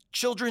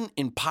Children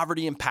in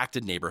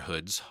poverty-impacted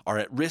neighborhoods are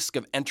at risk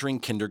of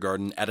entering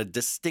kindergarten at a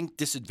distinct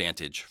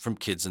disadvantage from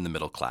kids in the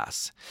middle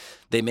class.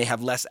 They may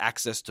have less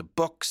access to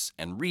books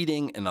and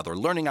reading and other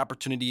learning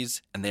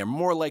opportunities, and they are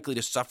more likely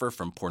to suffer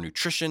from poor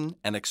nutrition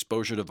and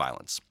exposure to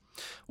violence.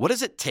 What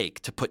does it take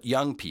to put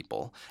young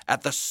people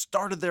at the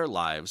start of their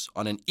lives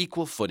on an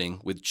equal footing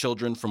with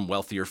children from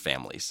wealthier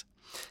families?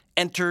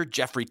 Enter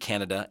Geoffrey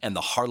Canada and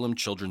the Harlem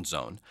Children's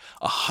Zone,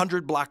 a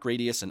 100-block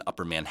radius in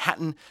Upper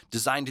Manhattan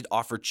designed to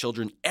offer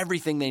children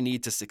everything they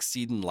need to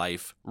succeed in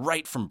life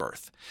right from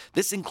birth.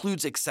 This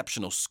includes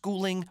exceptional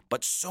schooling,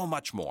 but so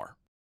much more.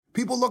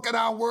 People look at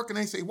our work and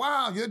they say,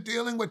 wow, you're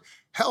dealing with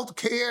health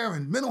care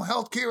and mental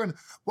health care, and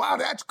wow,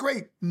 that's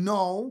great.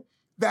 No,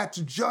 that's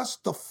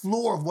just the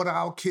floor of what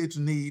our kids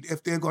need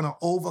if they're going to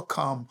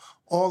overcome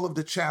all of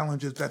the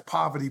challenges that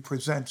poverty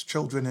presents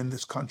children in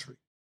this country.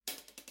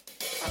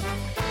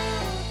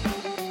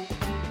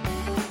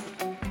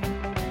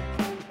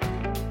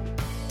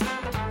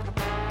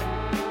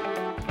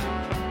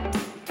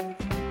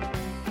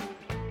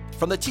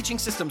 From the Teaching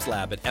Systems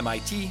Lab at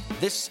MIT,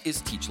 this is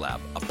Teach Lab,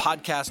 a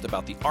podcast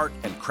about the art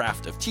and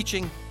craft of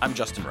teaching. I'm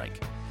Justin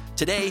Reich.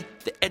 Today,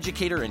 the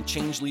educator and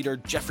change leader,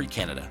 Geoffrey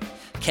Canada.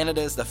 Canada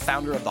is the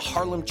founder of the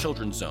Harlem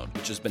Children's Zone,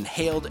 which has been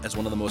hailed as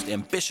one of the most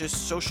ambitious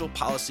social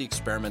policy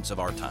experiments of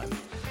our time.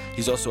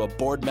 He's also a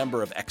board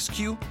member of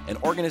XQ, an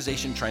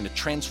organization trying to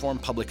transform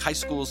public high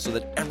schools so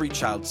that every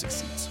child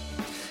succeeds.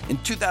 In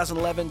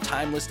 2011,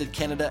 Time listed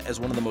Canada as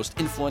one of the most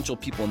influential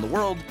people in the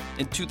world.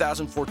 In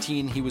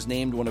 2014, he was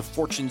named one of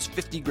Fortune's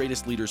 50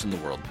 greatest leaders in the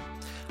world.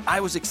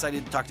 I was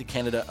excited to talk to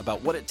Canada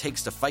about what it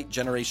takes to fight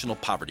generational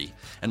poverty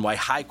and why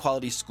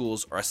high-quality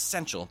schools are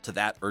essential to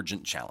that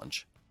urgent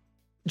challenge.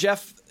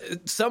 Jeff,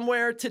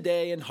 somewhere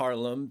today in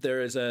Harlem,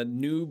 there is a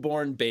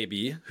newborn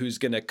baby who's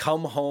going to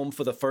come home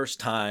for the first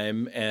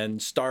time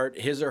and start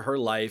his or her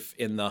life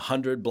in the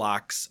 100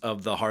 blocks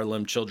of the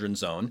Harlem Children's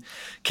Zone.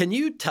 Can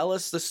you tell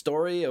us the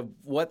story of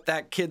what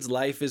that kid's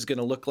life is going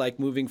to look like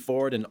moving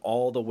forward and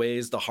all the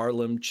ways the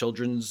Harlem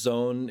Children's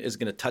Zone is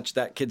going to touch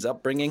that kid's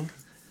upbringing?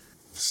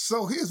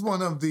 So here's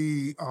one of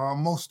the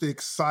most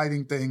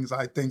exciting things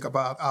I think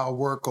about our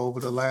work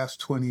over the last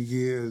 20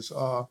 years.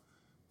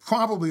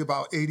 Probably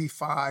about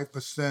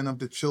 85% of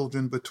the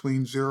children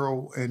between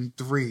 0 and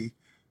 3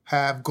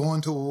 have gone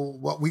to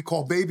what we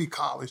call baby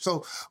college.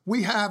 So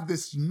we have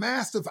this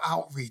massive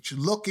outreach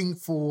looking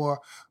for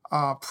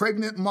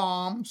pregnant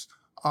moms,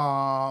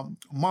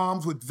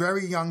 moms with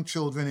very young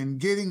children, and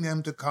getting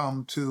them to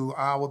come to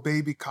our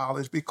baby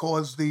college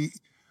because the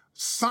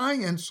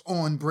science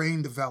on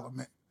brain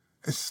development,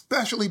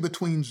 especially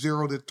between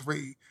 0 to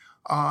 3,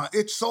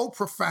 it's so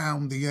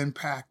profound, the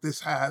impact this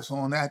has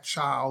on that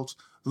child's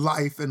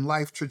life and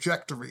life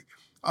trajectory,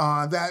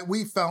 that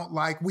we felt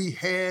like we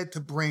had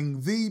to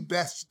bring the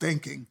best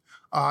thinking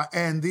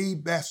and the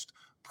best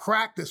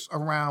practice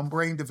around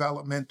brain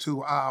development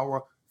to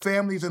our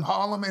families in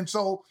Harlem. And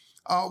so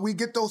we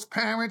get those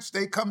parents,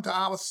 they come to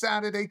our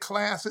Saturday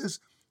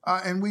classes,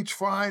 and we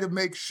try to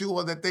make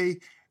sure that they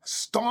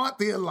start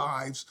their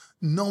lives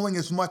knowing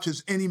as much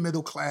as any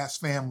middle-class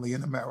family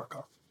in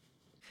America.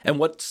 And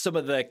what's some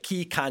of the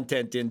key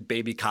content in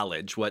baby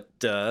college? What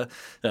are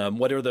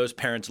those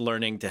parents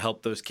learning to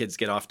help those kids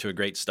get off to a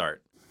great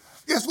start?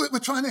 Yes, we're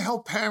trying to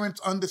help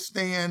parents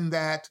understand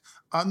that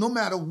no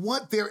matter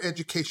what their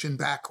education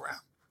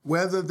background,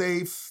 whether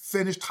they've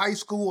finished high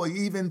school or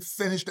even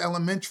finished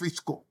elementary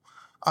school,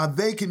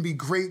 they can be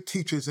great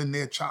teachers in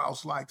their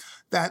child's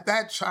life.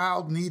 That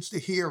child needs to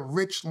hear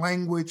rich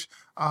language,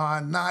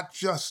 not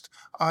just,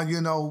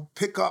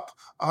 pick up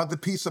the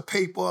piece of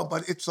paper,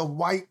 but it's a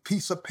white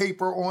piece of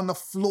paper on the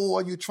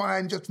floor. You try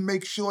and just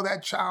make sure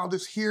that child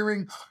is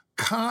hearing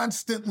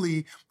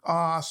constantly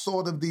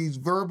sort of these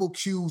verbal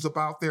cues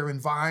about their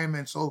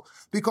environment. So,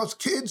 because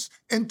kids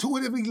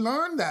intuitively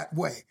learn that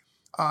way.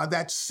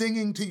 That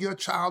singing to your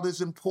child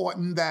is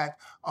important, that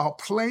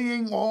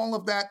playing all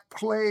of that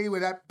play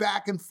with that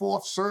back and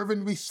forth serve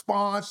and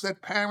response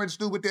that parents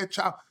do with their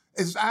child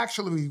is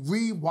actually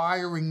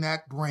rewiring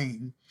that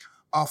brain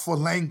for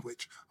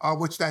language,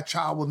 which that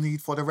child will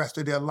need for the rest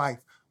of their life.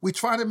 We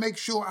try to make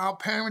sure our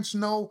parents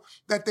know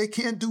that they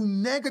can't do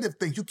negative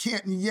things. You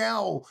can't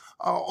yell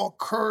or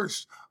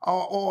curse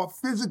or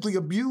physically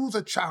abuse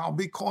a child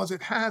because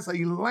it has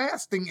a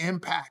lasting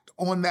impact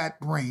on that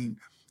brain.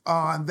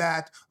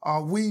 That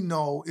we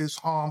know is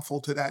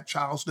harmful to that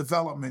child's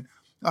development.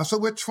 So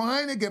we're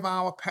trying to give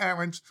our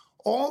parents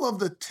all of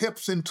the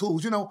tips and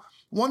tools.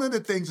 One of the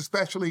things,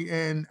 especially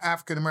in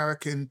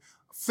African-American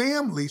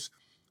families,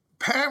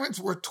 parents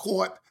were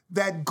taught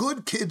that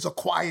good kids are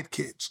quiet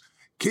kids,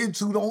 kids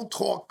who don't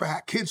talk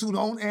back, kids who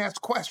don't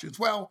ask questions.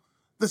 Well,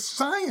 the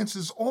science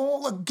is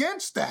all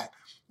against that.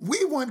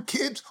 We want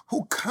kids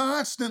who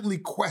constantly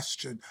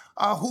question,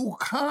 who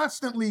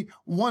constantly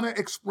want to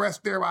express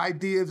their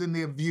ideas and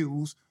their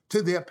views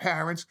to their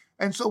parents.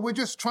 And so we're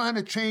just trying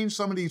to change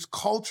some of these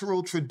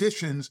cultural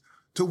traditions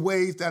to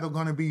ways that are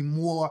going to be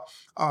more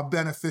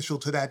beneficial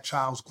to that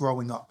child's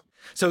growing up.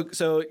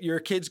 So your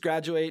kids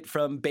graduate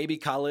from baby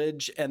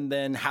college, and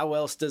then how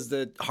else does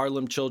the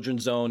Harlem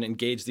Children's Zone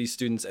engage these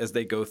students as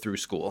they go through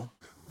school?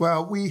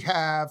 Well, we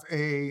have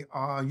a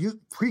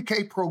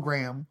pre-K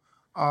program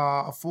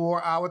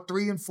for our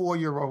 3 and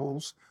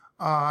 4-year-olds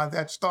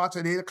that starts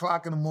at 8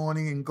 o'clock in the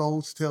morning and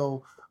goes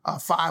till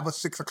 5 or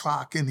 6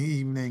 o'clock in the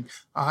evening.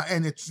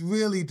 And it's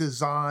really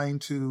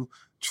designed to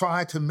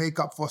try to make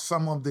up for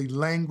some of the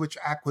language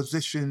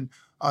acquisition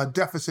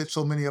deficits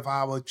so many of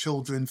our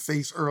children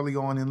face early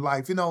on in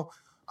life.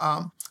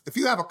 If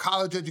you have a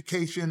college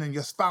education and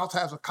your spouse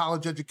has a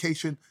college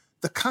education,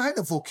 the kind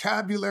of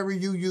vocabulary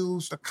you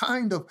use, the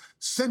kind of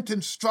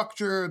sentence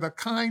structure, the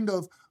kind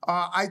of,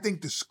 I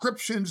think,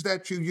 descriptions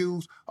that you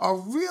use are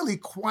really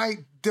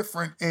quite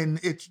different in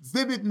its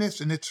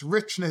vividness and its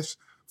richness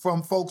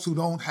from folks who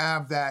don't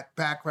have that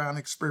background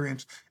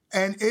experience.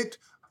 And it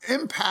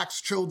impacts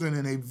children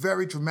in a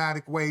very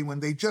dramatic way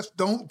when they just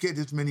don't get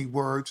as many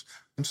words.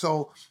 And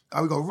so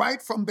we go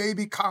right from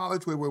baby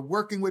college, where we're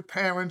working with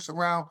parents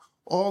around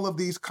all of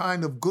these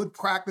kind of good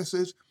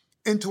practices,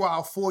 into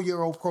our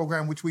 4-year-old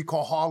program, which we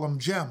call Harlem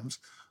Gems,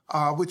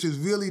 which is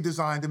really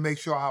designed to make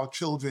sure our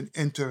children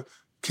enter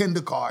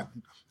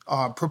kindergarten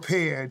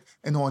prepared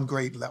and on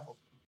grade level.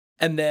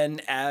 And then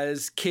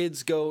as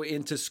kids go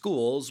into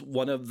schools,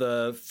 one of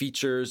the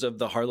features of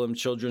the Harlem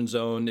Children's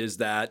Zone is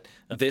that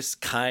this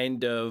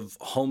kind of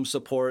home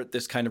support,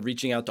 this kind of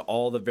reaching out to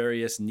all the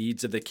various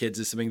needs of the kids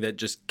is something that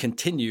just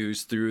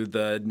continues through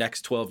the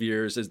next 12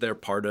 years as they're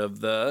part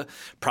of the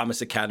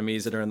Promise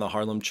Academies that are in the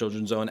Harlem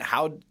Children's Zone.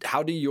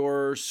 How do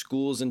your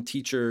schools and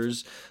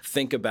teachers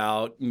think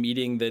about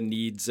meeting the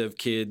needs of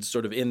kids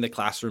sort of in the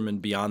classroom and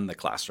beyond the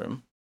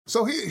classroom?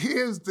 So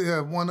here's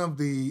one of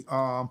the,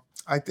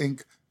 I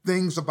think,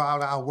 things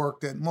about our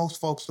work that most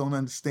folks don't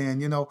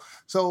understand,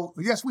 So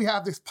yes, we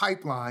have this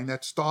pipeline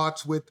that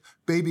starts with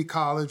baby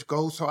college,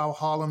 goes to our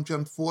Harlem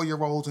Gym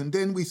 4-year-olds, and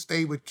then we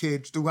stay with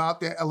kids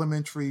throughout their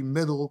elementary,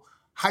 middle,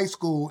 high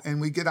school,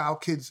 and we get our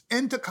kids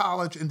into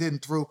college and then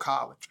through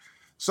college.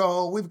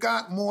 So we've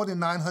got more than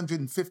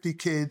 950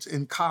 kids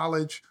in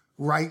college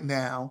right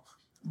now,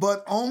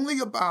 but only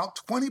about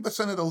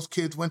 20% of those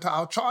kids went to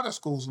our charter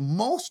schools.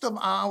 Most of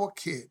our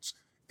kids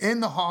in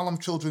the Harlem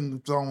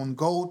Children's Zone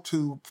go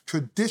to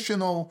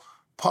traditional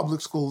public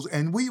schools,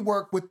 and we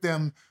work with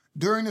them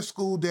during the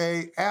school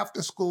day,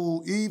 after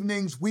school,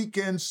 evenings,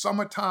 weekends,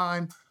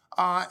 summertime,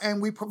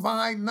 and we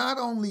provide not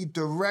only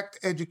direct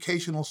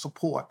educational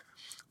support,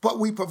 but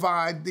we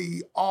provide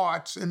the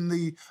arts and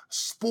the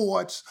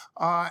sports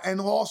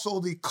and also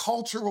the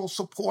cultural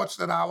supports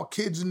that our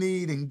kids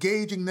need,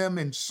 engaging them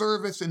in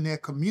service in their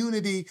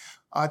community,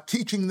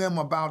 teaching them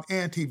about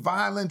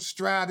anti-violence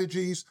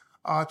strategies,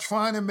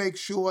 trying to make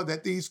sure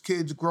that these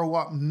kids grow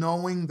up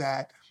knowing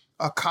that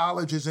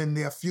college is in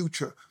their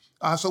future.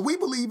 So we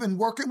believe in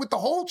working with the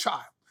whole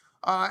child.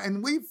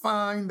 And we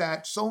find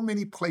that so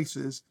many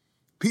places,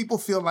 people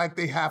feel like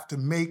they have to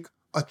make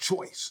a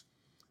choice.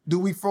 Do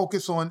we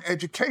focus on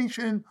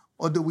education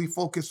or do we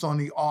focus on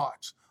the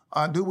arts?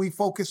 Do we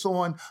focus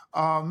on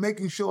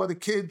making sure the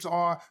kids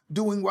are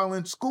doing well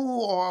in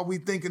school, or are we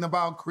thinking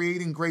about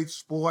creating great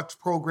sports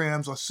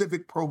programs or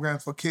civic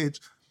programs for kids?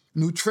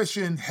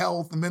 Nutrition,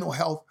 health, mental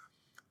health.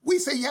 We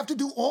say you have to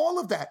do all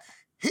of that.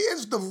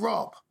 Here's the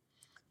rub.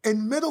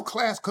 In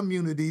middle-class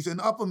communities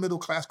and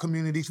upper-middle-class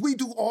communities, we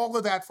do all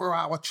of that for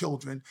our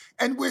children,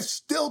 and we're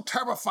still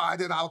terrified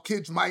that our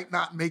kids might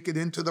not make it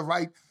into the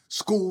right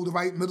school, the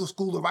right middle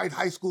school, the right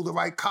high school, the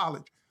right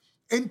college.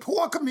 In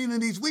poor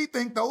communities, we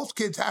think those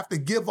kids have to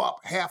give up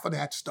half of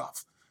that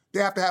stuff.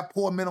 They have to have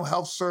poor mental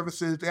health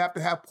services. They have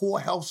to have poor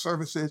health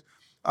services.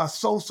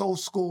 So-so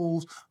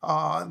schools,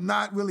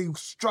 not really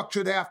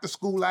structured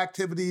after-school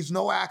activities,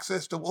 no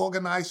access to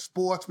organized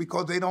sports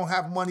because they don't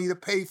have money to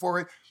pay for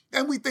it.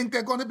 And we think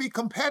they're going to be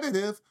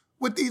competitive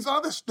with these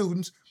other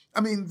students.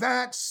 I mean,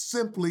 that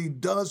simply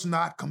does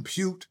not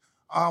compute.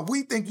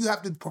 We think you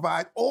have to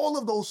provide all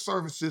of those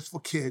services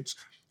for kids.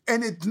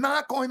 And it's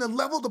not going to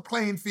level the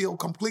playing field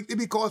completely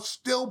because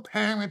still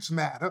parents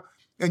matter.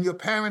 And your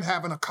parent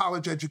having a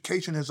college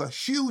education is a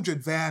huge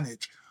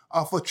advantage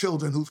for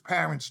children whose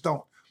parents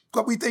don't.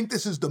 But we think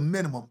this is the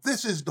minimum.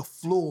 This is the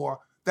floor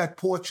that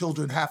poor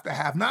children have to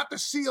have, not the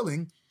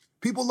ceiling.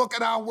 People look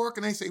at our work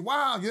and they say,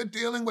 wow, you're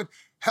dealing with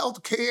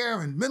health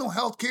care and mental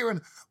health care,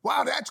 and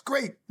wow, that's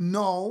great.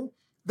 No,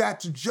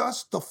 that's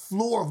just the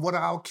floor of what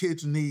our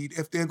kids need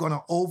if they're going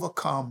to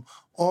overcome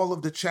all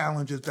of the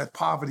challenges that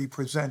poverty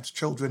presents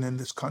children in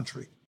this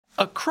country.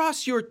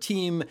 Across your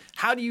team,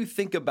 how do you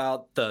think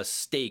about the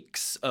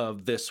stakes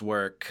of this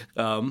work?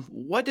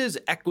 What does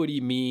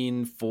equity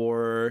mean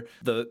for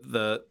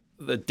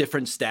the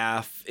different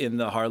staff in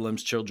the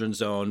Harlem's Children's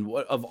Zone?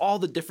 Of all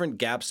the different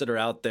gaps that are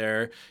out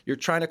there, you're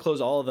trying to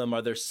close all of them.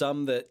 Are there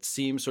some that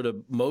seem sort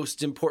of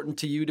most important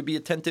to you to be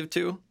attentive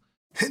to?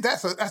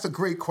 That's a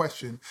great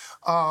question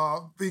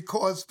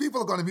because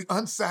people are going to be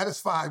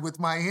unsatisfied with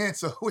my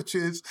answer, which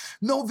is,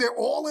 no, they're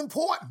all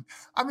important.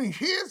 I mean,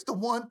 here's the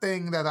one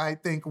thing that I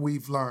think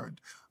we've learned,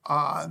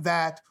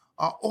 that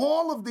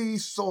all of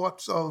these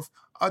sorts of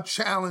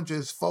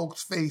challenges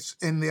folks face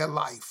in their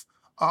life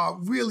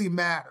really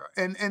matter.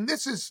 And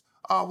this is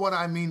what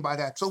I mean by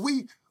that. So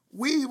we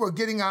were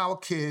getting our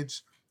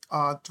kids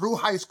through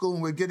high school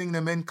and we're getting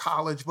them in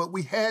college, but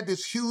we had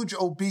this huge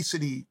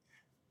obesity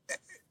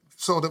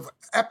sort of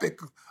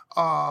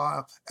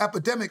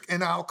epidemic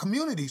in our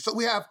community. So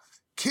we have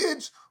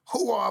kids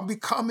who are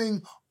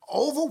becoming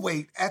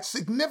overweight at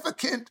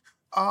significant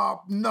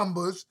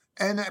numbers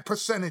and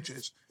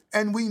percentages.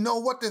 And we know,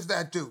 what does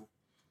that do?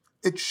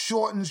 It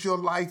shortens your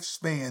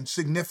lifespan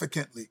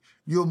significantly.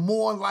 You're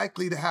more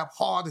likely to have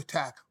heart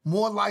attack,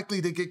 more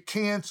likely to get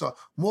cancer,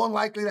 more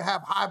likely to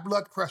have high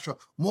blood pressure,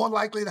 more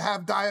likely to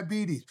have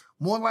diabetes,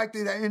 more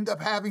likely to end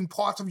up having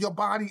parts of your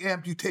body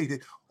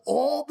amputated,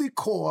 all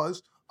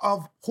because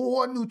of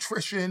poor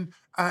nutrition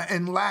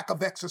and lack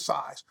of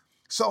exercise.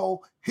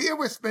 So here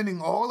we're spending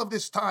all of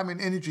this time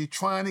and energy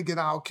trying to get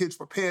our kids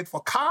prepared for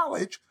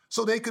college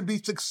so they could be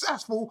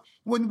successful,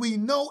 when we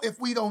know if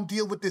we don't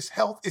deal with this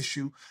health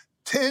issue,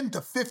 10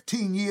 to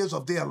 15 years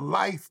of their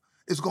life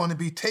is going to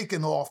be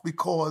taken off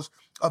because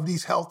of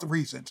these health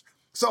reasons.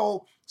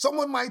 So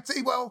someone might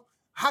say, well,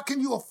 how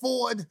can you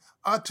afford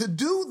to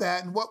do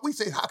that? And what we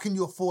say, how can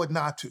you afford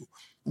not to?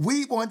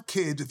 We want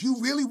kids, if you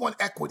really want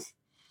equity,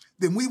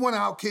 then we want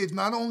our kids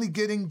not only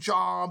getting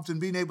jobs and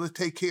being able to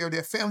take care of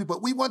their family,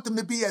 but we want them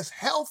to be as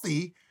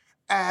healthy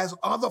as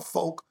other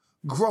folk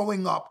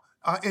growing up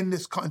in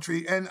this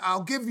country. And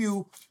I'll give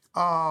you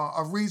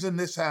a reason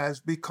this has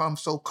become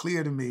so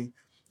clear to me.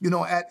 You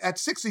know, at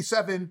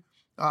 67,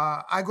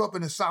 I grew up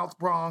in the South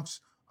Bronx,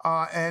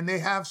 and they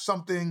have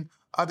something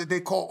that they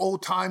call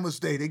Old Timers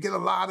Day. They get a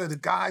lot of the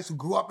guys who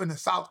grew up in the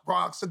South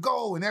Bronx to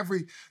go, and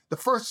the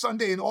first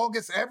Sunday in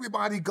August,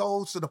 everybody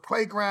goes to the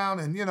playground,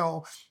 and, you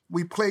know,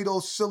 we play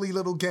those silly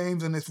little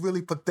games, and it's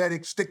really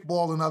pathetic,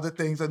 stickball and other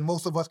things that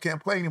most of us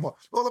can't play anymore.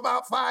 Well,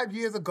 about 5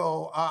 years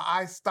ago,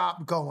 I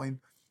stopped going.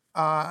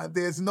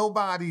 There's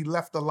nobody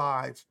left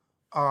alive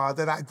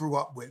that I grew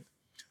up with.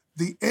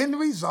 The end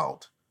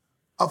result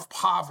of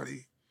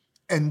poverty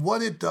and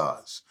what it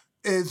does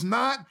is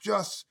not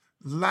just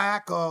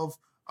lack of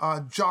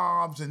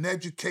jobs and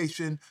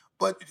education,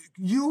 but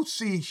you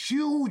see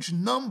huge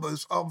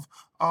numbers of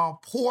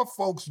poor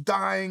folks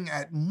dying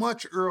at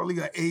much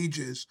earlier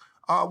ages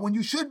when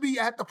you should be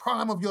at the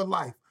prime of your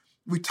life.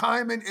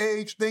 Retirement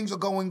age, things are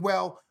going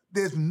well.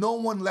 There's no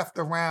one left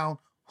around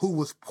who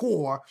was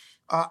poor.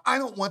 I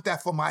don't want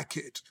that for my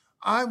kids.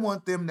 I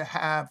want them to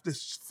have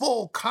this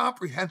full,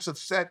 comprehensive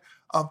set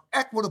of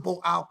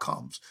equitable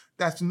outcomes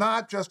that's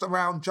not just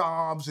around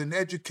jobs and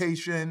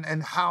education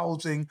and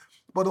housing,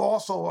 but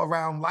also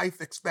around life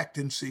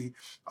expectancy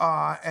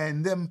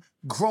and them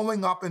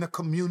growing up in a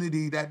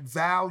community that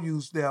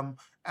values them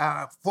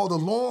for the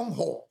long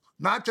haul,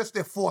 not just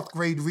their fourth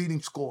grade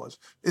reading scores,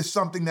 is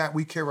something that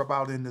we care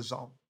about in the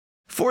zone.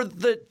 For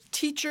the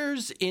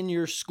teachers in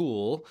your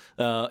school,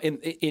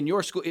 in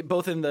your school,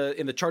 both in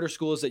the charter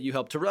schools that you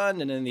help to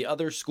run and in the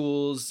other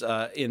schools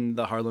in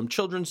the Harlem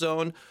Children's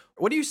Zone,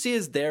 what do you see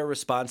as their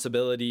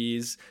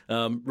responsibilities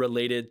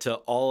related to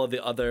all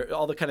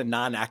the kind of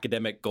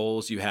non-academic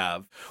goals you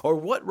have? Or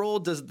what role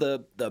does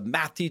the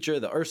math teacher,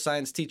 the earth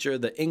science teacher,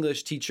 the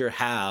English teacher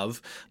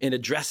have in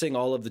addressing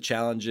all of the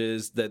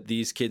challenges that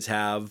these kids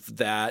have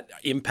that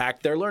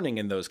impact their learning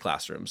in those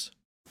classrooms?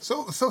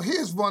 So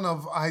here's one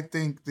of, I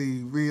think,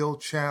 the real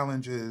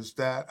challenges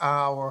that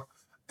our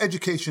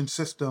education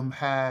system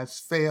has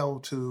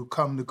failed to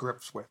come to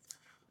grips with.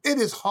 It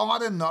is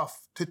hard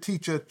enough to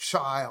teach a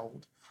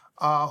child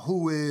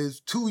who is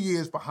 2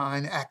 years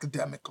behind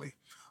academically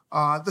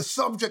the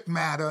subject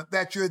matter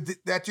that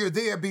you're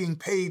there being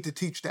paid to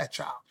teach that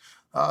child.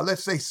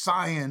 Let's say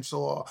science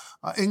or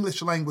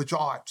English language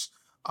arts.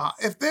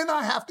 If then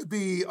I have to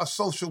be a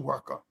social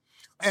worker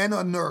and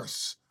a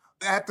nurse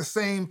at the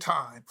same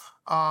time,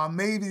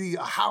 maybe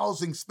a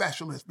housing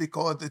specialist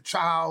because the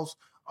child's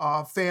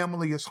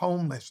family is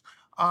homeless.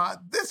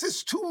 This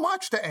is too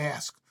much to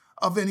ask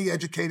of any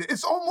educator.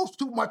 It's almost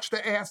too much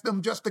to ask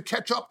them just to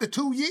catch up to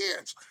 2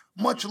 years,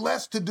 much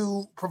less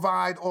to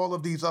provide all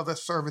of these other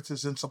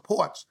services and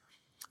supports.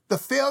 The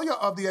failure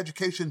of the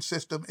education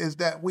system is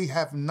that we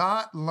have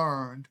not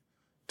learned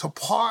to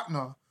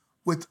partner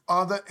with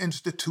other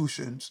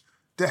institutions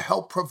to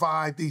help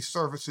provide these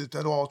services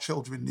that all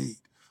children need.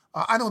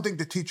 I don't think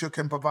the teacher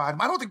can provide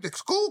them. I don't think the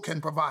school can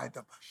provide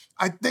them.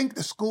 I think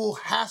the school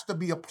has to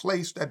be a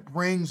place that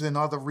brings in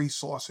other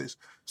resources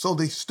so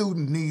the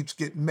student needs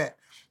get met.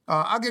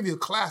 I'll give you a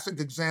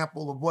classic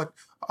example of what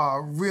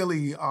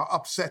really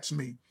upsets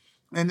me.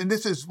 And then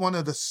this is one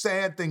of the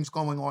sad things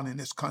going on in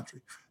this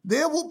country.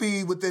 There will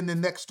be, within the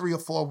next 3 or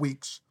 4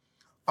 weeks,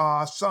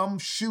 some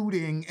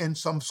shooting in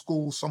some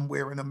school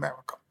somewhere in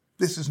America.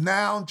 This is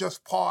now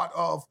just part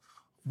of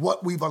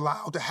what we've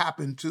allowed to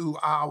happen to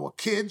our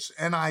kids,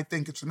 and I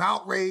think it's an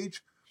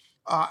outrage.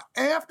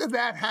 After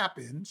that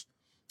happens,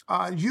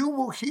 you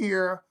will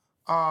hear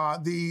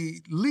the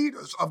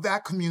leaders of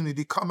that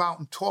community come out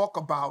and talk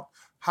about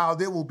how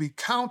there will be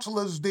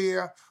counselors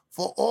there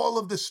for all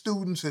of the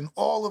students and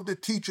all of the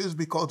teachers,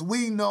 because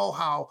we know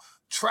how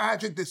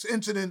tragic this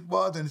incident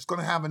was and it's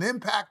going to have an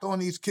impact on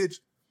these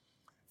kids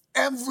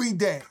every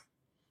day.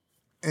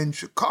 In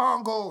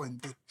Chicago, in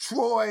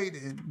Detroit,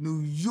 in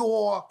New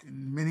York,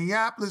 in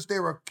Minneapolis,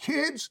 there are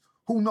kids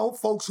who know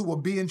folks who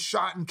are being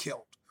shot and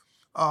killed,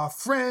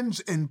 friends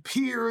and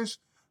peers,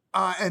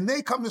 and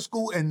they come to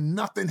school and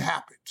nothing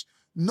happens.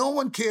 No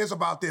one cares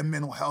about their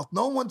mental health.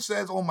 No one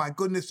says, oh my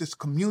goodness, this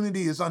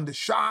community is under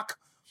shock.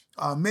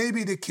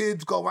 Maybe the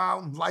kids go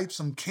out and light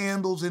some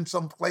candles in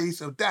some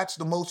place, if that's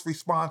the most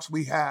response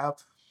we have.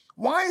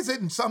 Why is it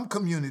in some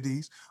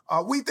communities,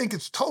 we think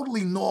it's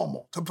totally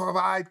normal to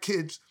provide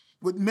kids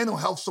with mental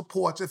health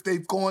supports if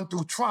they've gone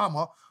through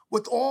trauma,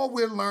 with all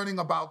we're learning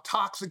about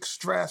toxic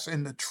stress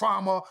and the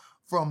trauma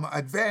from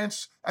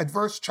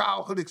adverse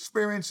childhood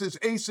experiences,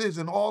 ACEs,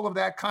 and all of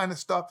that kind of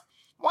stuff.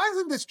 Why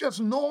isn't this just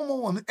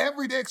normal and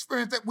everyday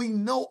experience that we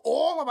know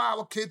all of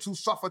our kids who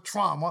suffer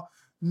trauma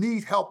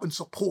need help and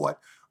support?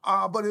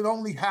 But it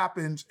only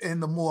happens in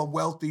the more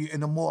wealthy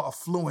and the more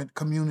affluent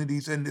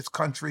communities in this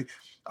country.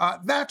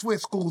 That's where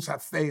schools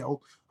have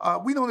failed.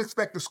 We don't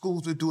expect the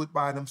schools to do it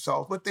by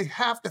themselves, but they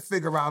have to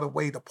figure out a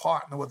way to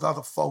partner with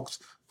other folks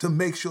to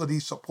make sure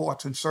these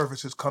supports and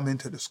services come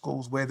into the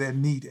schools where they're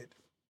needed.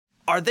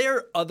 Are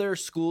there other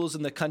schools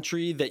in the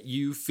country that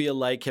you feel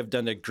like have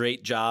done a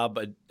great job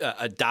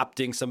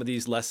adopting some of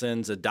these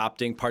lessons,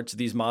 adopting parts of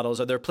these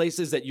models? Are there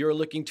places that you're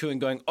looking to and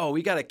going, oh,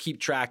 we got to keep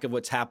track of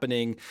what's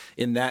happening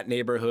in that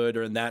neighborhood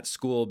or in that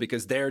school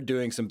because they're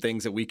doing some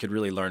things that we could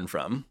really learn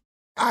from?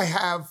 I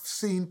have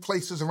seen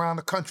places around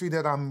the country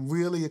that I'm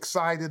really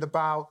excited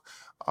about.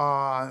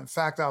 In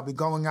fact, I'll be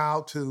going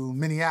out to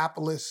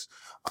Minneapolis.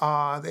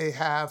 They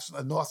have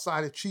a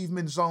Northside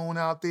Achievement Zone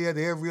out there.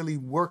 They're really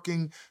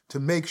working to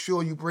make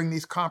sure you bring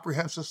these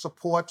comprehensive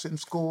supports in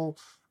school.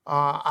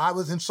 I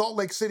was in Salt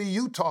Lake City,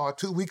 Utah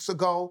 2 weeks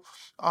ago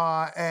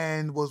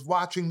and was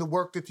watching the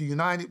work that the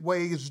United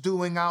Way is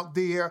doing out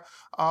there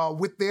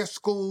with their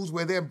schools,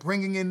 where they're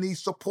bringing in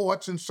these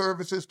supports and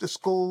services to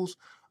schools.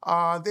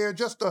 There are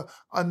just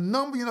a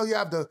number, you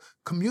have the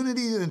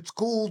community and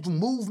schools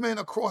movement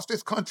across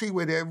this country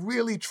where they're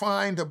really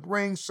trying to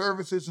bring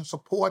services and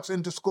supports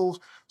into schools.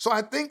 So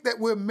I think that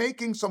we're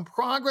making some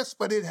progress,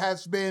 but it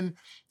has been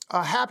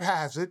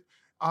haphazard.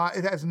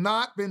 It has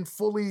not been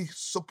fully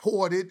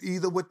supported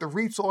either with the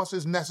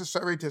resources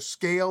necessary to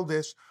scale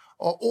this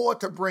or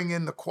to bring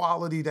in the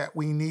quality that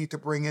we need to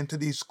bring into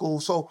these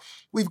schools. So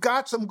we've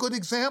got some good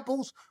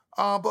examples.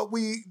 But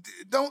we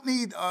don't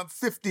need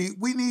 50.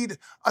 We need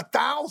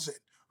 1,000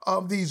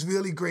 of these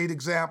really great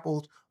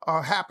examples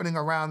happening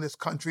around this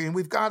country. And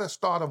we've got to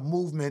start a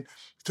movement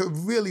to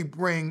really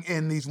bring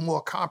in these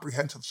more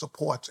comprehensive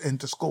supports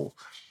into schools,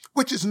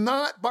 which is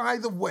not, by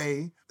the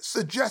way,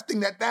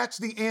 suggesting that that's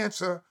the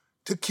answer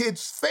to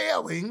kids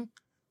failing,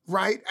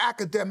 right,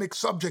 academic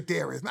subject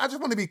areas. And I just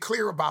want to be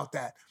clear about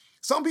that.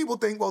 Some people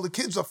think, well, the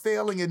kids are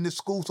failing in this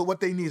school, so what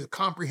they need is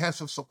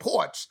comprehensive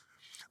supports.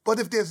 But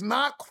if there's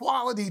not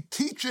quality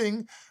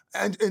teaching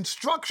and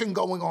instruction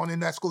going on in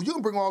that school, you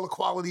can bring all the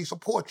quality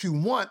support you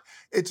want.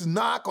 It's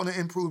not going to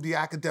improve the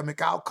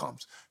academic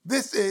outcomes.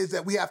 This is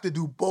that we have to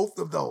do both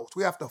of those.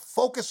 We have to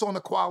focus on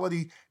the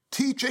quality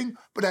teaching,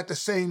 but at the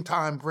same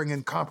time, bring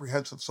in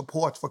comprehensive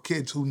supports for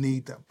kids who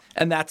need them.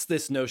 And that's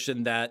this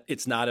notion that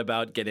it's not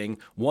about getting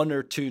one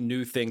or two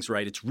new things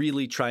right. It's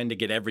really trying to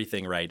get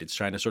everything right. It's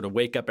trying to sort of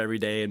wake up every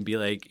day and be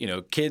like,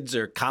 kids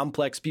are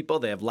complex people.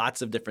 They have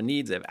lots of different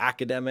needs. They have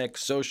academic,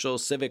 social,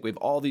 civic. We have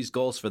all these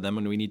goals for them,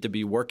 and we need to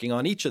be working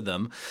on each of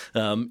them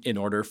in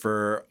order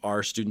for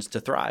our students to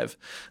thrive.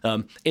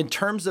 In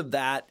terms of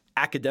that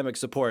academic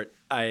support,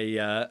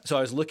 I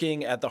was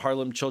looking at the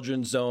Harlem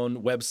Children's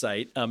Zone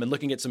website and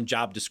looking at some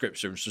job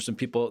descriptions for some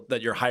people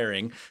that you're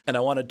hiring, and I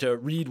wanted to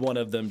read one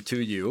of them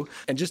to you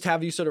and just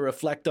have you sort of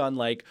reflect on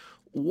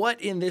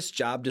what in this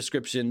job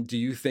description do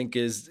you think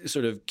is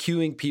sort of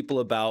cueing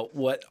people about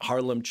what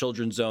Harlem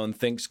Children's Zone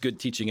thinks good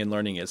teaching and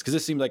learning is? Because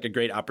this seemed like a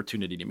great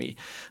opportunity to me.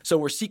 So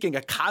we're seeking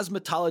a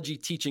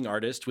cosmetology teaching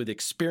artist with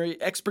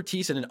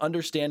expertise and an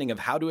understanding of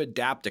how to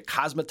adapt a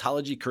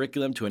cosmetology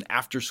curriculum to an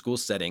after-school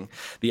setting.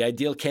 The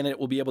ideal candidate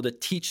will be able to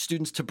teach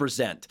students to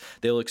present.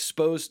 They'll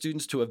expose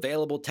students to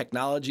available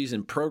technologies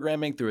and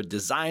programming through a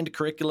designed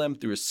curriculum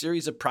through a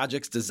series of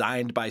projects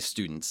designed by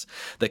students.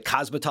 The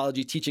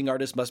cosmetology teaching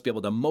artist must be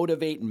able to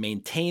motivate and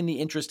maintain the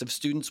interest of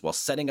students while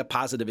setting a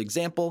positive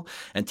example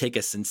and take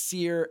a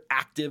sincere,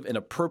 active, and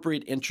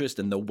appropriate interest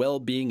in the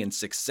well-being and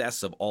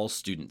success of all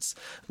students.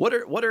 What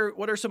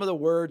are some of the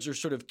words or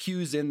sort of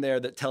cues in there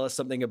that tell us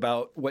something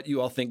about what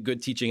you all think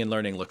good teaching and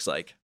learning looks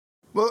like?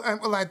 Well,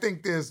 I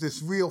think there's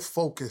this real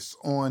focus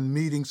on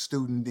meeting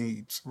student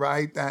needs,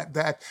 right?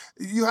 That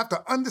you have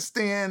to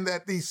understand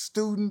that these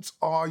students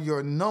are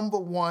your number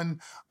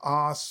one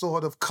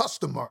sort of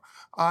customer,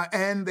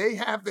 and they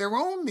have their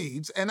own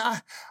needs. And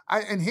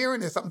and hearing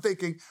this, I'm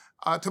thinking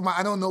I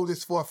don't know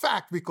this for a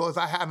fact because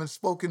I haven't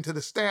spoken to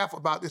the staff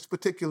about this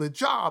particular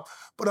job,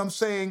 but I'm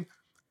saying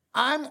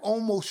I'm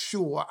almost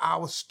sure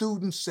our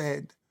students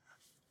said,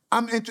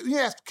 You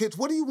ask kids,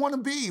 what do you want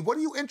to be? What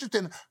are you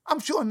interested in? I'm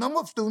sure a number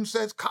of students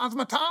says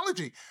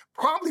cosmetology,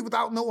 probably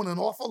without knowing an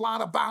awful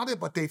lot about it,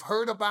 but they've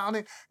heard about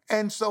it.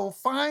 And so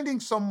finding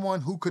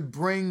someone who could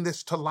bring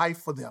this to life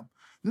for them,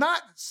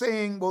 not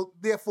saying, well,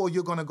 therefore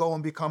you're going to go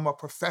and become a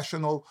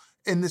professional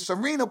in this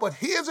arena, but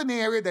here's an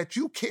area that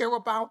you care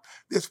about.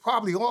 There's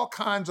probably all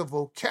kinds of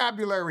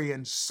vocabulary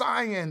and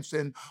science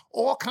and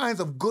all kinds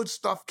of good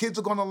stuff kids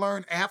are going to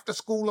learn after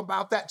school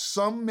about that.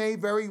 Some may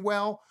very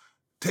well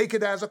take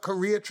it as a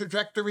career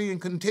trajectory and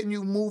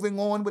continue moving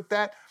on with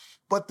that.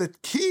 But the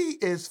key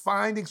is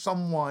finding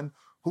someone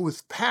who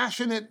is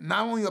passionate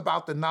not only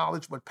about the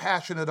knowledge, but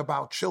passionate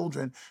about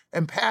children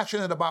and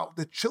passionate about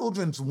the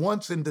children's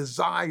wants and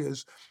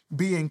desires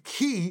being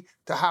key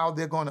to how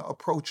they're going to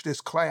approach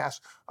this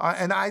class.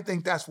 And I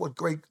think that's what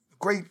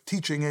great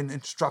teaching and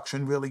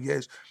instruction really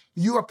is.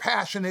 You are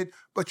passionate,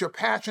 but you're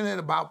passionate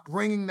about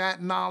bringing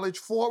that knowledge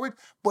forward,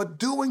 but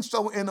doing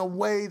so in a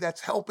way that's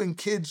helping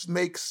kids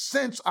make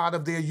sense out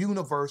of their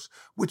universe,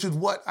 which is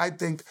what I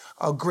think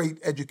a great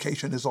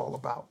education is all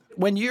about.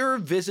 When you're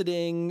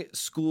visiting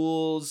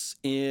schools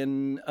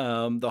in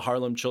the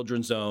Harlem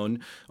Children's Zone,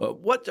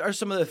 what are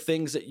some of the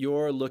things that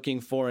you're looking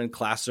for in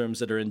classrooms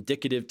that are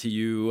indicative to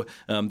you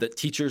that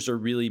teachers are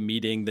really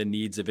meeting the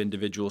needs of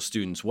individual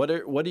students? What are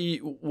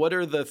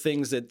the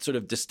things that sort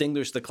of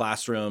distinguish the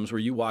classrooms where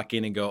you walk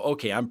in and go,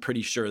 okay, I'm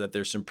pretty sure that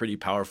there's some pretty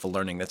powerful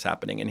learning that's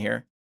happening in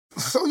here?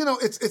 So,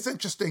 it's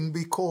interesting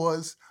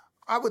because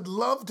I would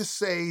love to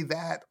say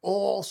that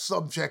all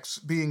subjects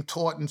being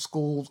taught in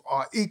schools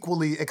are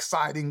equally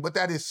exciting, but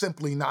that is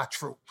simply not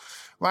true,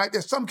 right?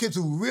 There's some kids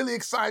who are really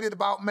excited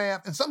about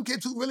math and some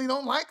kids who really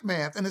don't like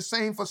math, and the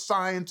same for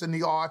science and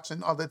the arts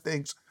and other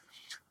things.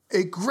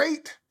 A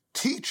great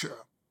teacher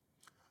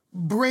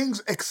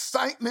brings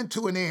excitement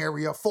to an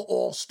area for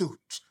all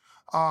students.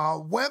 I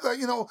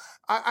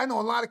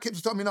know a lot of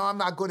kids tell me, no, I'm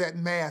not good at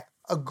math.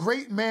 A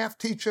great math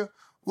teacher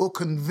will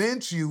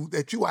convince you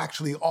that you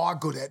actually are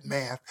good at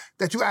math,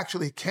 that you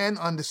actually can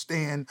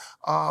understand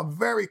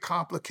very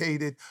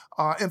complicated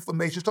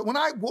information. So when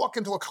I walk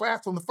into a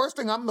classroom, the first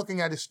thing I'm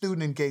looking at is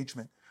student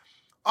engagement.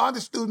 Are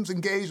the students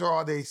engaged, or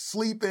are they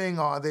sleeping?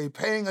 Are they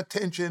paying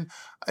attention?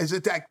 Is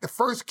it that the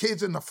first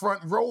kids in the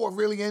front row are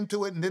really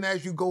into it, and then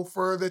as you go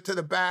further to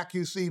the back,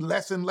 you see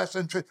less and less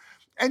interest?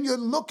 And you're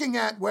looking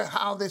at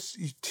how this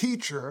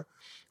teacher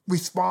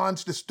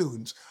responds to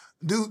students.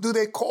 Do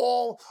they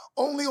call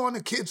only on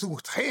the kids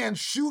whose hand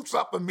shoots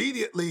up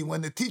immediately when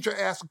the teacher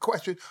asks a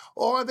question?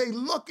 Or are they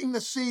looking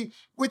to see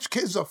which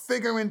kids are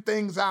figuring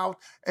things out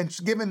and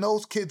giving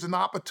those kids an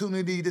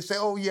opportunity to say,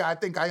 oh, yeah, I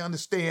think I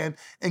understand,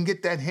 and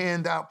get that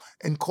hand out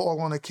and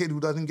call on a kid who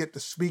doesn't get to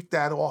speak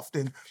that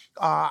often?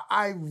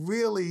 I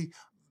really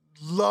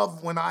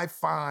love when I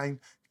find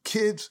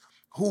kids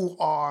who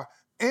are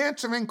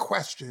answering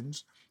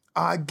questions,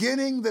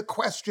 getting the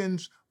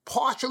questions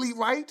partially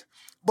right,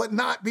 but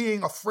not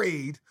being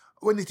afraid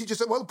when the teacher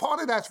said, well,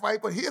 part of that's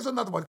right, but here's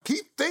another one.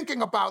 Keep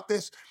thinking about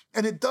this,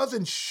 and it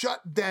doesn't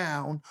shut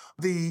down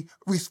the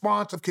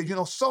response of kids.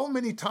 So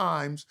many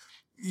times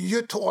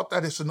you're taught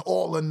that it's an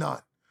all or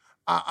none.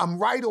 I'm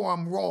right or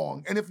I'm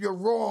wrong. And if you're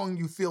wrong,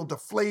 you feel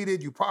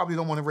deflated. You probably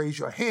don't want to raise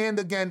your hand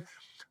again.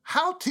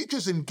 How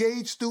teachers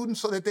engage students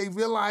so that they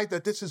realize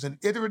that this is an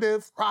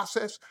iterative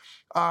process.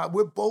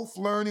 We're both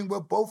learning.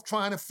 We're both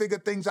trying to figure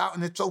things out,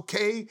 and it's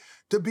okay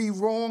to be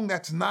wrong.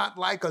 That's not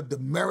like a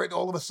demerit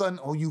all of a sudden,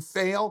 oh, you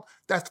failed.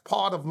 That's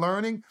part of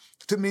learning,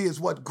 to me,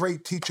 is what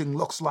great teaching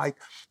looks like.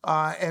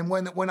 And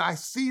when I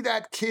see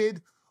that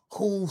kid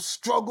who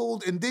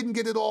struggled and didn't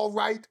get it all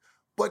right,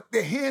 but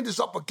their hand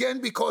is up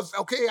again because,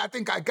 okay, I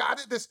think I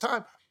got it this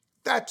time,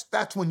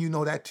 that's when you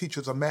know that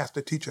teacher's a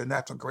master teacher, and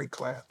that's a great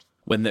class.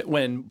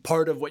 When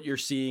part of what you're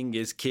seeing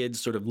is kids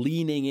sort of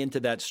leaning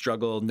into that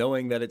struggle,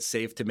 knowing that it's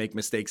safe to make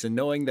mistakes and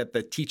knowing that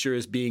the teacher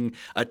is being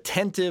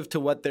attentive to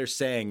what they're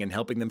saying and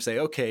helping them say,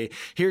 okay,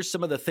 here's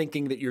some of the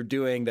thinking that you're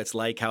doing that's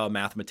like how a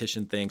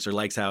mathematician thinks or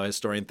likes how a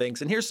historian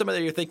thinks. And here's some of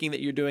your thinking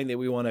that you're doing that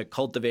we want to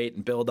cultivate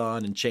and build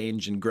on and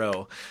change and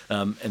grow,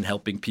 and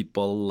helping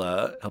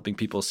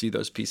people see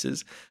those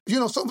pieces.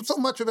 So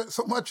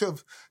much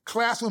of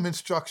classroom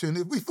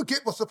instruction, we forget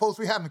what's supposed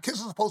to be happening.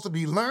 Kids are supposed to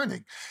be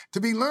learning. To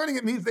be learning,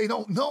 it means they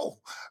don't know,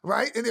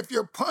 right? And if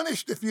you're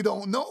punished if you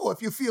don't know,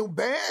 if you feel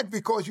bad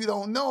because you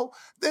don't know,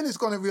 then it's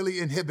going to really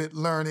inhibit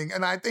learning.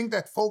 And I think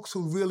that folks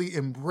who really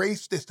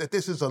embrace this, that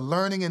this is a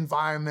learning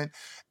environment,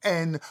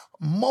 and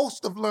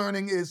most of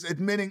learning is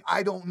admitting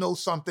I don't know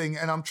something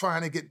and I'm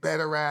trying to get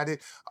better at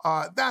it.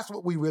 That's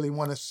what we really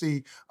want to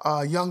see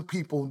young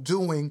people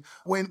doing.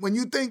 When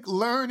you think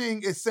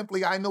learning is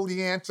simply I know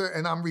the answer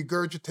and I'm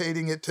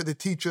regurgitating it to the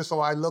teacher so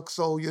I look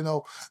so,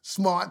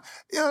 smart,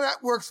 that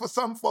works for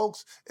some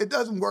folks. It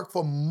doesn't work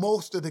for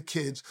most of the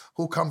kids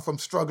who come from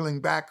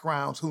struggling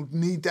backgrounds, who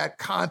need that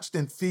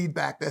constant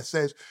feedback that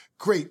says,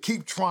 great,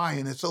 keep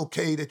trying. It's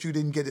okay that you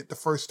didn't get it the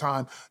first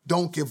time.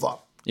 Don't give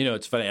up.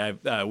 It's funny.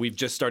 We've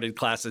just started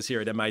classes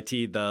here at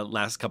MIT the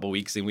last couple of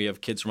weeks, and we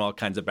have kids from all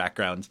kinds of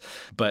backgrounds.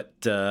 But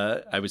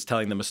I was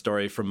telling them a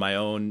story from my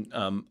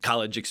own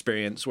college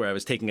experience where I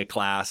was taking a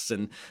class,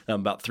 and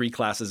about 3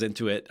 classes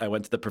into it, I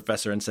went to the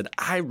professor and said,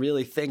 I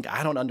really think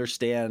I don't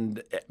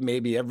understand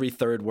maybe every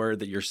third word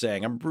that you're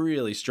saying. I'm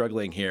really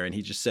struggling here. And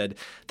he just said,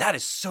 that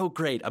is so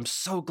great. I'm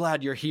so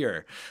glad you're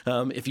here.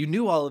 If you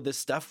knew all of this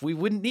stuff, we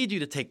wouldn't need you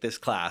to take this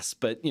class.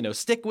 But,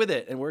 stick with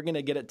it, and we're going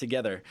to get it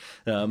together.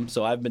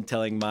 So I've been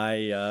telling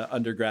my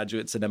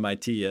undergraduates at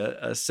MIT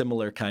a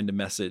similar kind of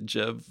message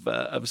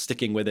of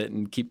sticking with it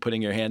and keep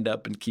putting your hand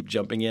up and keep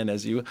jumping in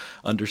as you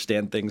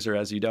understand things or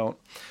as you don't.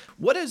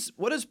 What is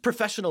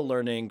professional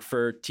learning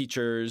for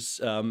teachers,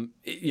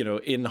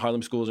 in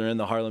Harlem schools or in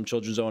the Harlem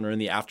Children's Zone or in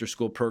the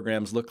after-school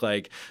programs look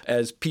like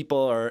as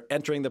people are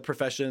entering the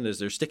profession, as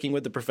they're sticking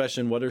with the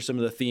profession? What are some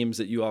of the themes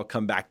that you all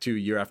come back to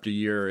year after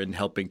year in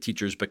helping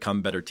teachers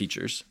become better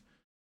teachers?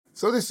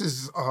 So this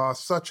is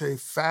such a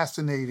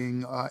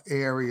fascinating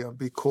area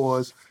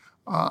because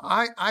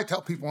I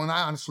tell people, and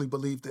I honestly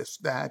believe this,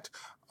 that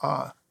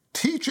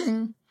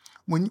teaching,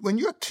 when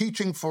you're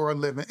teaching for a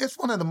living, it's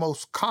one of the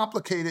most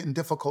complicated and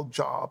difficult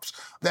jobs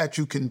that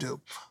you can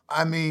do.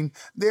 I mean,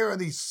 there are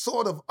these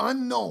sort of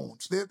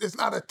unknowns. There's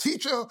not a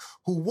teacher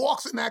who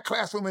walks in that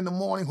classroom in the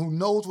morning who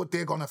knows what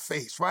they're going to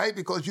face, right?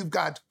 Because you've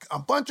got a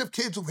bunch of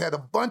kids who've had a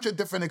bunch of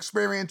different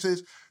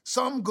experiences,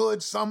 some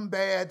good, some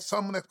bad,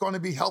 some that's going to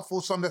be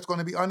helpful, some that's going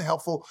to be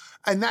unhelpful.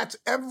 And that's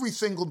every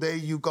single day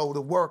you go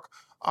to work.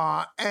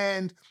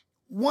 And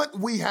what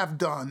we have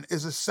done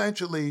is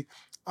essentially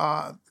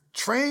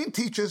train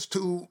teachers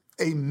to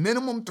a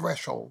minimum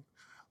threshold,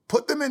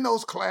 put them in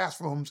those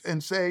classrooms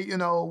and say,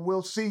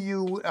 we'll see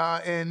you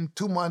in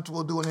 2 months.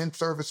 We'll do an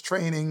in-service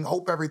training.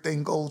 Hope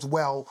everything goes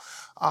well.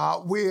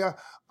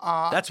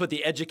 That's what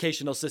the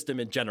educational system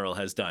in general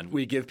has done.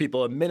 We give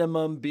people a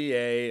minimum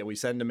BA, and we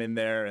send them in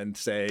there and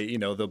say,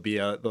 there'll be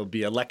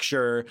a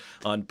lecture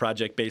on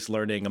project-based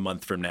learning a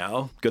month from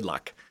now. Good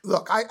luck.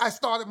 Look, I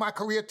started my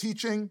career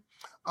teaching.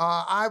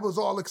 I was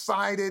all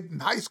excited in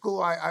high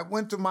school. I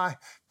went to my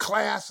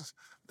class.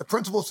 The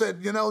principal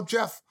said,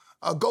 Jeff,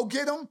 go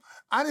get him.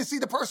 I didn't see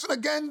the person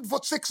again for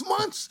 6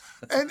 months.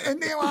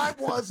 And there I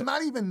was,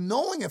 not even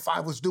knowing if I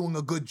was doing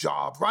a good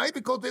job, right?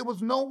 Because there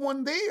was no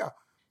one there.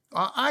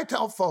 I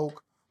tell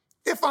folk,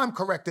 if I'm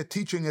correct, that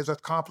teaching is as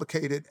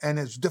complicated and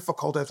as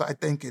difficult as I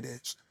think it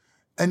is.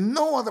 And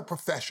no other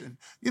profession.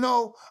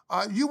 You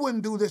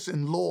wouldn't do this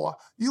in law.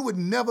 You would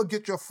never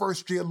get your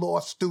first-year law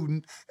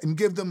student and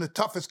give them the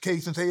toughest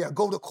case and say, yeah,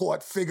 go to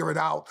court, figure it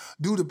out,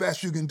 do the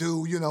best you can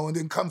do, and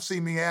then come see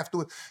me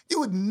afterwards. You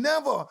would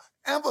never,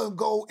 ever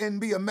go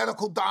and be a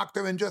medical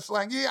doctor and just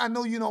like, yeah, I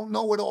know you don't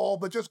know it all,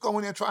 but just go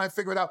in there and try and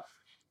figure it out.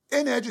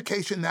 In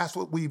education, that's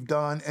what we've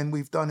done, and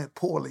we've done it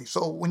poorly.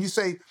 So when you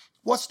say,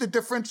 what's the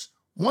difference?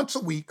 Once a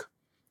week,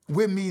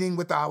 we're meeting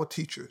with our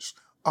teachers,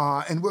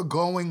 and we're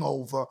going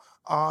over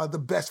the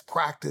best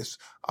practice.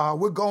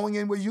 We're going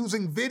in, we're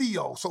using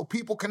video so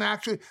people can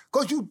actually,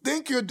 because you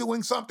think you're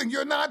doing something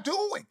you're not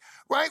doing,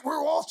 right?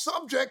 We're all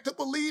subject to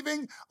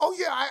believing, oh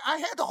yeah, I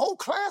had the whole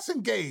class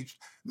engaged.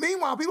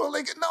 Meanwhile, people are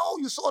like, no,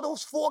 you saw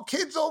those 4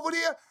 kids over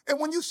there. And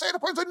when you say to the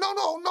person, no,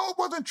 it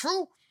wasn't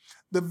true.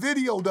 The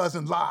video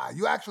doesn't lie.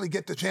 You actually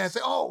get the chance to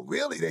say, oh,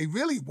 really? They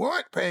really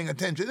weren't paying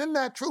attention. Isn't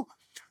that true?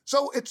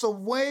 So it's a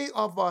way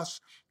of us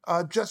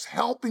just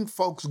helping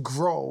folks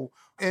grow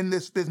in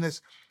this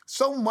business.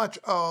 So much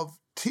of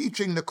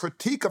teaching, the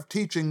critique of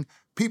teaching,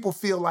 people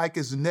feel like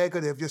is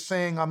negative. You're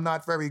saying I'm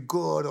not very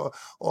good or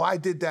I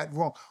did that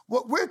wrong.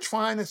 What we're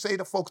trying to say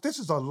to folks, this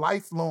is a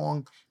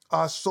lifelong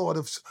sort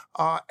of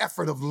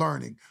effort of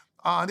learning.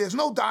 There's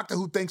no doctor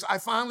who thinks, I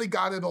finally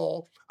got it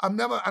all. I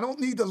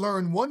don't need to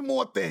learn one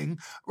more thing,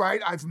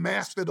 right? I've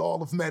mastered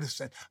all of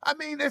medicine. I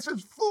mean, this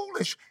is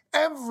foolish.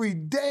 Every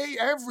day,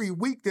 every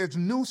week, there's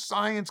new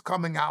science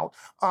coming out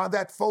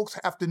that folks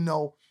have to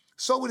know.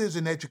 So it is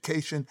in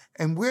education,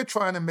 and we're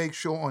trying to make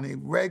sure on a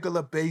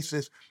regular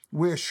basis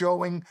we're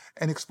showing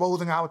and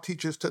exposing our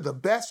teachers to the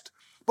best,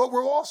 but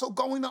we're also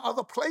going to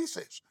other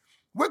places.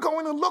 We're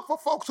going to look for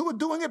folks who are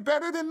doing it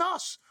better than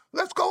us.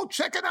 Let's go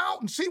check it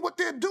out and see what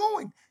they're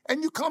doing.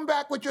 And you come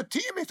back with your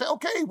team and say,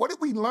 okay, what did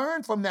we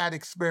learn from that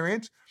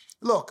experience?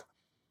 Look,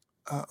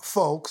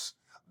 folks,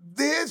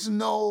 there's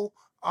no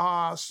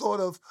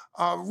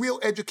real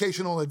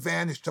educational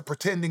advantage to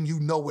pretending you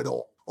know it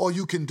all or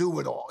you can do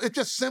it all. It's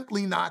just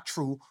simply not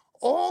true.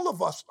 All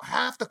of us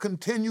have to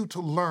continue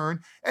to learn,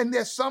 and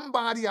there's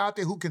somebody out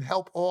there who can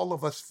help all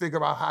of us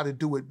figure out how to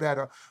do it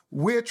better.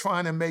 We're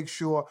trying to make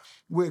sure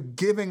we're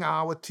giving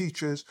our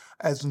teachers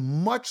as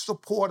much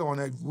support on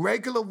a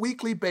regular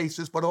weekly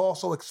basis, but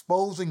also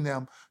exposing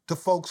them to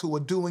folks who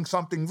are doing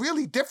something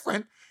really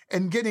different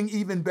and getting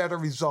even better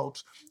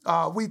results.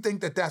 We think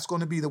that that's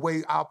going to be the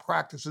way our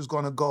practice is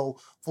going to go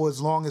for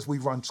as long as we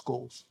run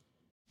schools.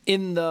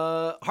 In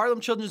the Harlem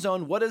Children's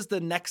Zone, what does the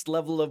next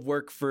level of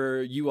work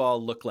for you all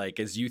look like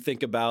as you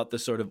think about the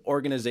sort of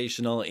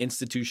organizational,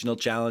 institutional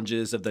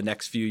challenges of the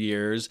next few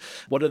years?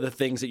 What are the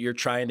things that you're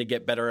trying to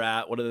get better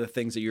at? What are the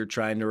things that you're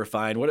trying to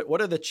refine?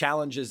 What are the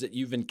challenges that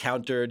you've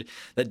encountered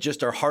that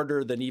just are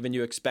harder than even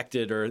you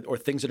expected, or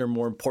things that are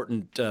more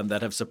important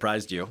that have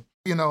surprised you?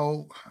 You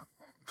know,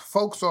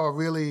 folks are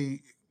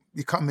really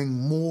becoming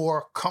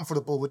more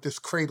comfortable with this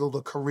cradle to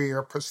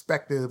career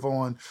perspective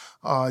on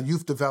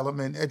youth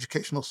development,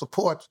 educational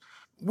supports.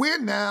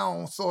 We're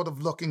now sort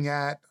of looking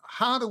at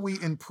how do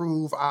we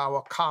improve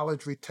our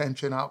college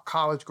retention, our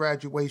college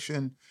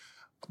graduation,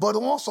 but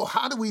also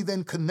how do we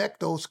then connect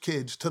those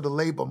kids to the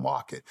labor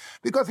market?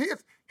 Because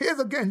here's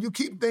again, you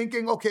keep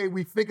thinking, okay,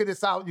 we figured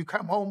this out. You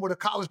come home with a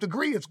college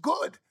degree, it's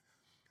good.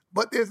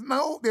 But there's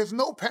no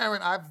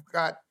parent. I've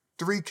got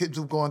 3 kids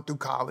who've gone through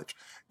college.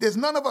 There's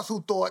none of us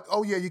who thought,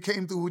 oh yeah, you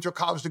came through with your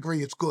college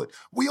degree, it's good.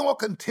 We all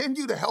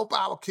continue to help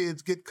our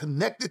kids get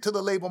connected to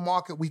the labor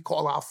market. We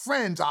call our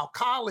friends, our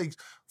colleagues,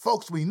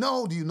 folks we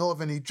know, do you know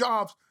of any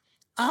jobs?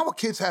 Our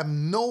kids have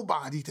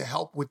nobody to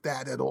help with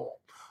that at all.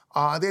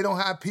 They don't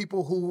have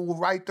people who will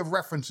write the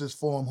references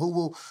for them, who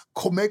will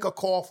make a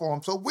call for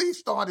them. So we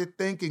started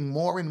thinking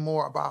more and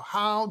more about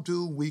how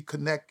do we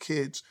connect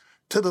kids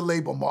to the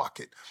labor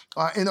market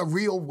in a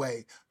real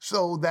way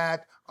so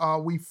that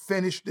we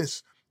finish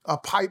this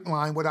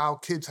pipeline with our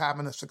kids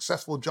having a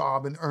successful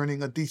job and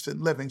earning a decent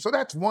living. So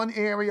that's one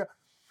area.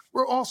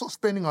 We're also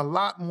spending a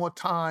lot more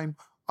time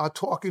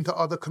talking to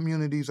other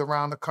communities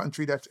around the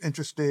country that's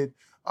interested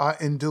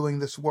in doing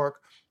this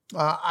work.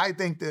 I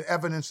think the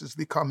evidence is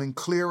becoming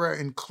clearer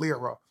and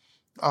clearer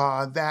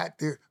that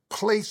the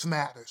place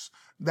matters,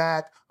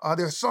 that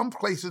there are some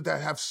places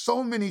that have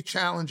so many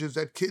challenges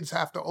that kids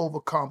have to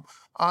overcome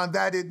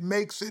that it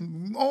makes it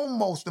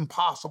almost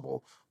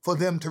impossible for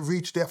them to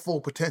reach their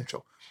full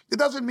potential. It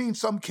doesn't mean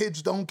some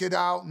kids don't get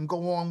out and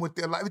go on with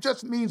their life. It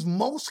just means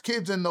most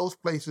kids in those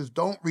places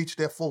don't reach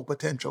their full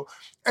potential.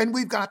 And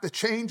we've got to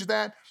change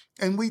that.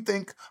 And we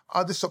think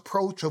this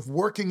approach of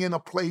working in a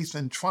place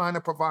and trying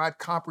to provide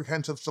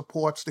comprehensive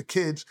supports to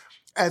kids,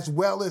 as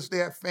well as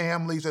their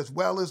families, as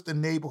well as the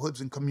neighborhoods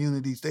and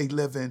communities they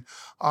live in,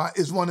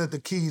 is one of the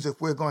keys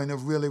if we're going to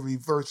really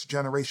reverse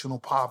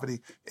generational poverty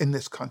in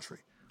this country.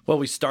 Well,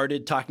 we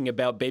started talking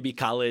about baby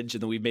college,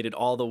 and then we've made it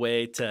all the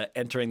way to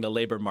entering the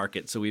labor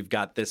market. So we've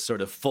got this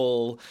sort of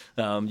full,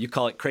 you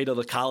call it cradle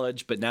to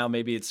college, but now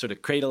maybe it's sort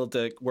of cradle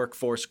to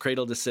workforce,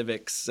 cradle to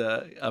civics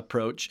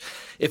approach.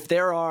 If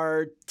there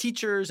are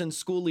teachers and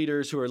school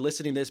leaders who are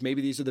listening to this,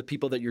 maybe these are the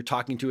people that you're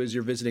talking to as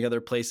you're visiting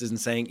other places and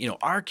saying, you know,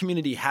 our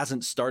community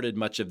hasn't started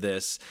much of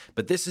this,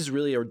 but this is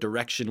really a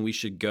direction we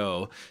should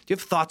go. Do you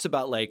have thoughts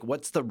about like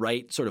what's the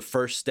right sort of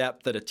first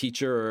step that a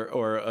teacher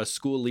or a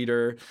school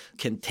leader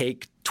can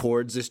take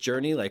towards this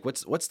journey? Like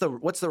what's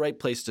the right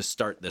place to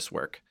start this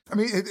work? I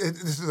mean,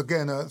 this is,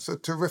 again, it's a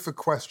terrific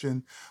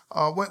question.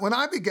 When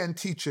I began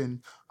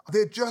teaching,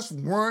 there just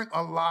weren't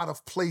a lot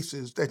of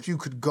places that you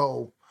could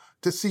go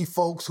to see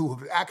folks who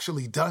have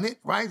actually done it,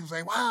 right?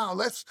 Say, wow,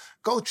 let's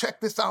go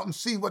check this out and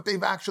see what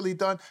they've actually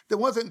done. There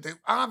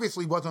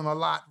obviously wasn't a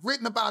lot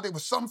written about it. There were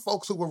some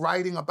folks who were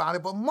writing about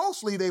it, but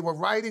mostly they were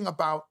writing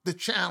about the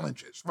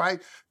challenges, right?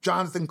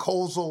 Jonathan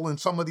Kozol and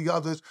some of the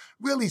others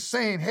really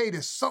saying, hey,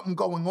 there's something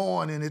going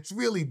on and it's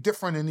really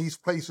different in these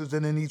places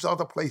than in these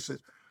other places.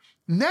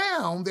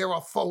 Now there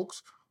are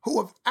folks who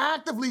have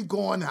actively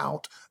gone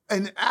out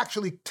and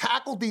actually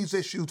tackled these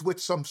issues with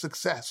some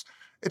success.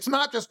 It's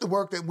not just the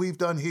work that we've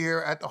done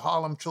here at the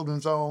Harlem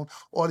Children's Zone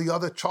or the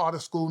other charter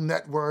school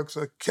networks,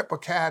 or KIPP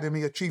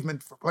Academy,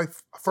 Achievement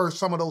First,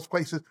 some of those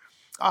places.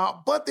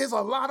 But there's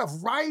a lot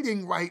of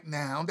writing right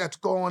now that's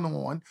going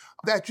on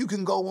that you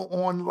can go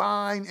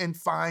online and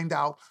find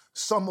out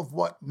some of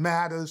what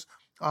matters.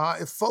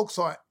 If folks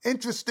are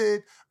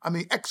interested, I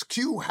mean,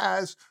 XQ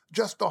has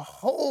just a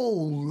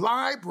whole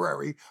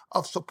library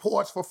of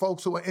supports for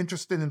folks who are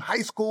interested in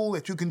high school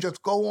that you can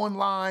just go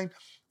online,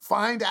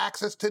 find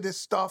access to this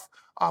stuff,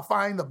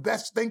 find the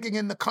best thinking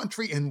in the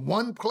country in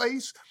one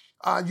place.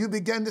 You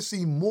begin to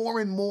see more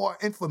and more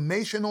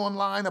information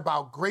online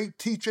about great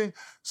teaching.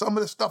 Some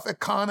of the stuff at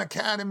Khan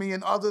Academy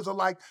and others are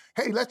like,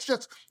 hey, let's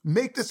just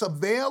make this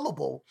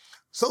available.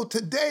 So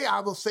today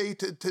I will say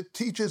to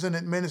teachers and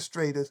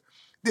administrators,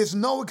 there's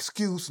no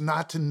excuse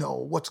not to know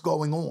what's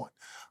going on.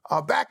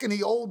 Back in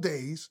the old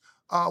days,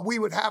 we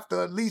would have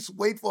to at least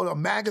wait for a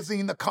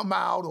magazine to come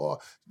out or,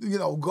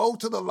 go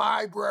to the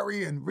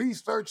library and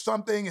research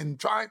something and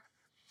try.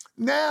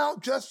 Now,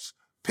 just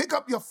pick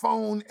up your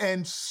phone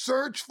and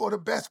search for the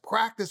best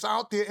practice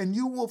out there, and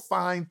you will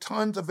find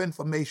tons of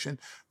information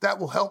that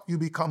will help you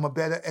become a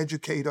better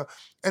educator.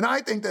 And I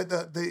think that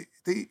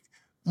the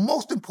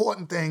most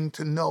important thing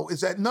to know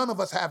is that none of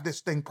us have this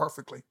thing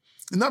perfectly.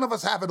 None of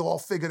us have it all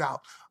figured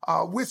out.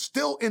 We're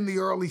still in the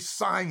early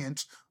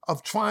science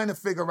of trying to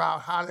figure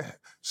out how to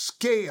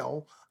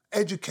scale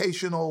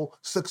educational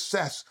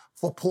success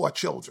for poor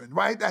children,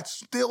 right? That's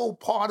still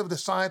part of the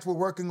science we're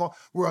working on.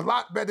 We're a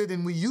lot better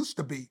than we used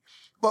to be,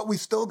 but we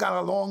still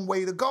got a long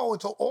way to go.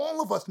 And so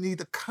all of us need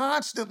to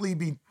constantly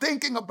be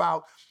thinking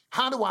about,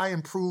 how do I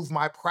improve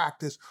my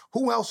practice?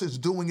 Who else is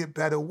doing it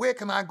better? Where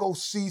can I go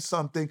see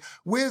something?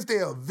 Where's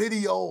there a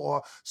video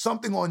or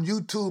something on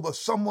YouTube of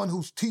someone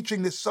who's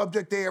teaching this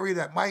subject area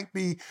that might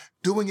be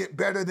doing it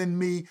better than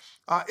me?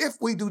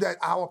 If we do that,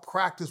 our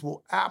practice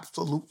will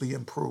absolutely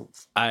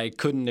improve. I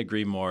couldn't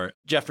agree more.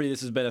 Jeffrey, this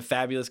has been a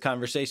fabulous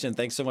conversation.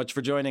 Thanks so much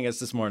for joining us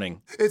this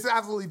morning. It's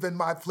absolutely been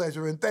my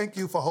pleasure, and thank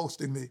you for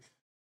hosting me.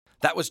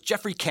 That was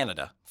Jeffrey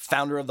Canada,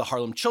 founder of the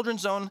Harlem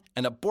Children's Zone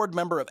and a board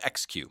member of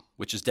XQ,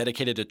 which is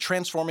dedicated to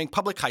transforming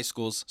public high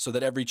schools so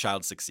that every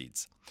child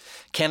succeeds.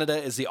 Canada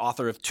is the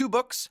author of 2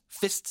 books,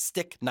 Fist,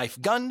 Stick,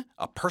 Knife, Gun,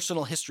 A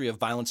Personal History of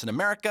Violence in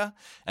America,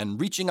 and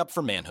Reaching Up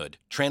for Manhood,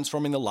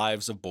 Transforming the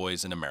Lives of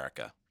Boys in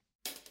America.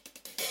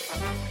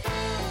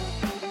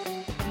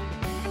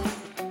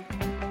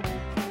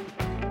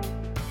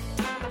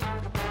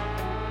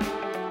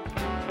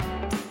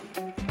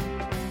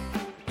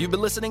 You've been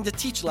listening to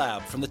Teach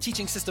Lab from the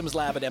Teaching Systems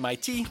Lab at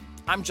MIT.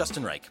 I'm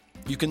Justin Reich.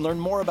 You can learn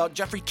more about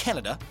Jeffrey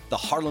Canada, the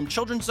Harlem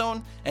Children's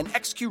Zone, and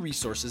XQ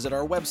resources at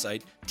our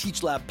website,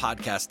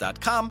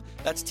 teachlabpodcast.com.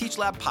 That's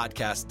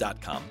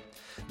teachlabpodcast.com.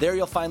 There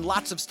you'll find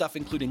lots of stuff,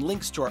 including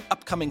links to our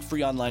upcoming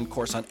free online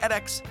course on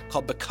edX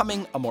called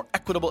Becoming a More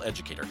Equitable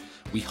Educator.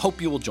 We hope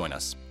you will join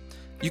us.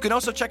 You can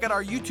also check out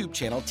our YouTube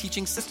channel,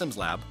 Teaching Systems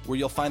Lab, where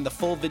you'll find the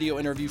full video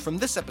interview from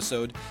this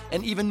episode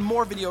and even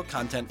more video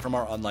content from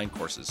our online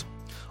courses.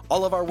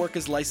 All of our work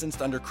is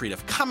licensed under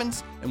Creative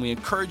Commons, and we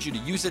encourage you to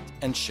use it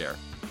and share.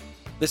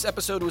 This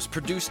episode was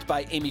produced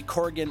by Amy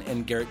Corrigan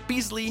and Garrett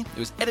Beasley. It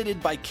was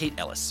edited by Kate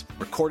Ellis,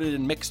 recorded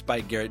and mixed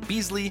by Garrett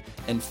Beasley,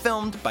 and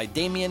filmed by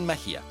Damian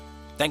Mejia.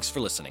 Thanks for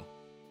listening.